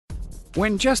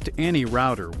when just any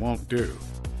router won't do.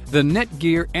 The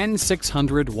Netgear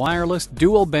N600 wireless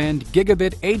dual-band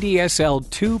gigabit ADSL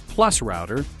 2 Plus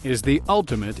router is the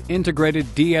ultimate integrated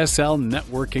DSL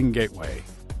networking gateway.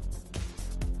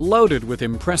 Loaded with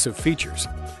impressive features,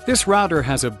 this router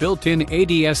has a built-in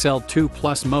ADSL 2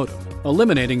 Plus modem,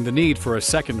 eliminating the need for a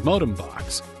second modem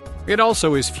box. It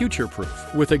also is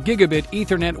future-proof with a Gigabit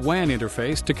Ethernet WAN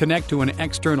interface to connect to an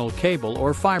external cable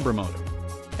or fiber modem.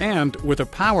 And with a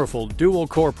powerful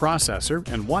dual-core processor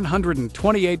and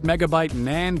 128 MB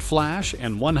NAND flash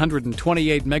and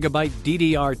 128 MB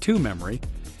DDR2 memory,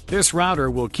 this router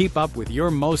will keep up with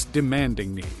your most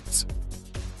demanding needs.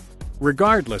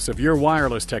 Regardless of your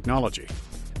wireless technology,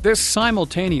 this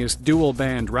simultaneous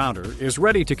dual-band router is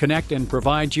ready to connect and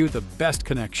provide you the best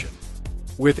connection.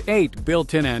 With 8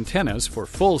 built-in antennas for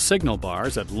full signal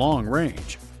bars at long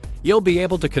range, you'll be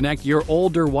able to connect your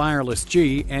older wireless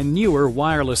G and newer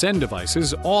wireless N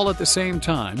devices all at the same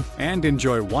time and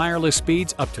enjoy wireless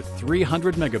speeds up to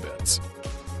 300 megabits.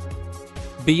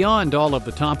 Beyond all of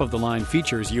the top-of-the-line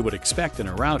features you would expect in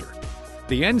a router,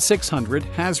 the N600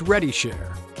 has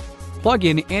ReadySHARE. Plug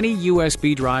in any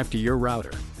USB drive to your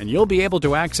router, and you'll be able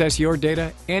to access your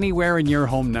data anywhere in your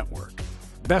home network.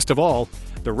 Best of all,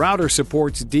 the router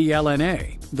supports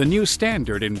DLNA, the new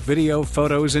standard in video,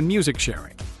 photos, and music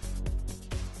sharing.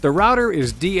 The router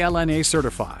is DLNA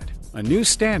certified, a new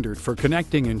standard for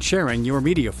connecting and sharing your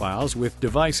media files with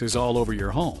devices all over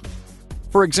your home.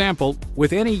 For example,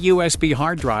 with any USB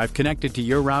hard drive connected to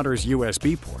your router's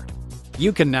USB port,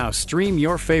 you can now stream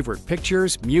your favorite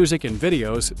pictures, music, and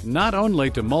videos not only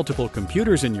to multiple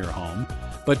computers in your home,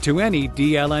 but to any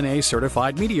DLNA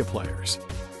certified media players.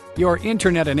 Your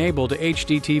internet-enabled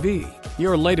HDTV,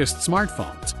 your latest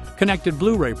smartphones, connected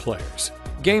Blu-ray players,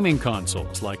 gaming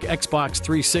consoles like Xbox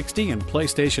 360 and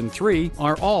PlayStation 3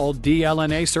 are all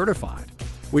DLNA certified,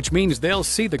 which means they'll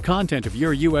see the content of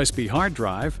your USB hard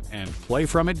drive and play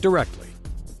from it directly.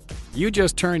 You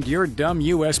just turned your dumb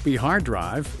USB hard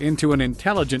drive into an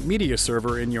intelligent media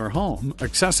server in your home,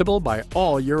 accessible by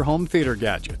all your home theater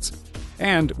gadgets.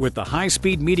 And with the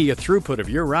high-speed media throughput of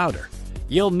your router,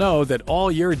 you'll know that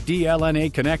all your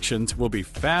DLNA connections will be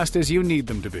fast as you need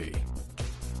them to be.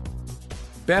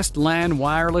 Best LAN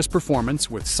wireless performance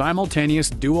with simultaneous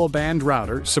dual-band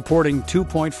router supporting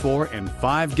 2.4 and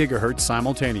 5 GHz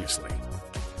simultaneously.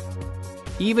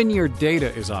 Even your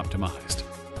data is optimized.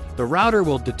 The router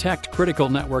will detect critical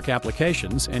network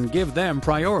applications and give them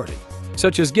priority,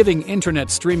 such as giving internet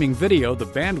streaming video the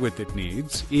bandwidth it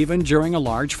needs, even during a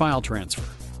large file transfer.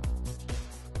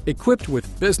 Equipped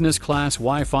with business-class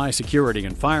Wi-Fi security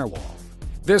and firewall,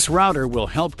 this router will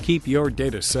help keep your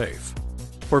data safe.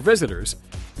 For visitors,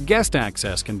 guest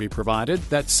access can be provided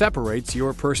that separates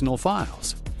your personal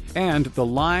files, and the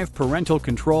live parental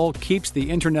control keeps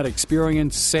the internet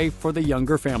experience safe for the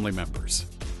younger family members.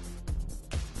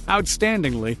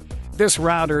 Outstandingly, this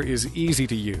router is easy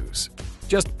to use.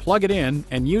 Just plug it in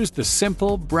and use the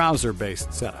simple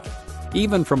browser-based setup,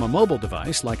 even from a mobile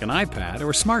device like an iPad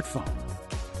or smartphone.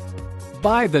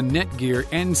 Buy the Netgear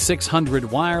N600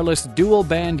 wireless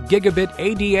dual-band gigabit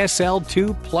ADSL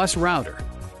 2 Plus router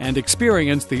and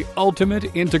experience the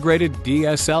ultimate integrated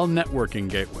DSL networking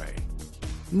gateway.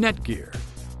 Netgear.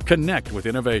 Connect with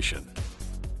innovation.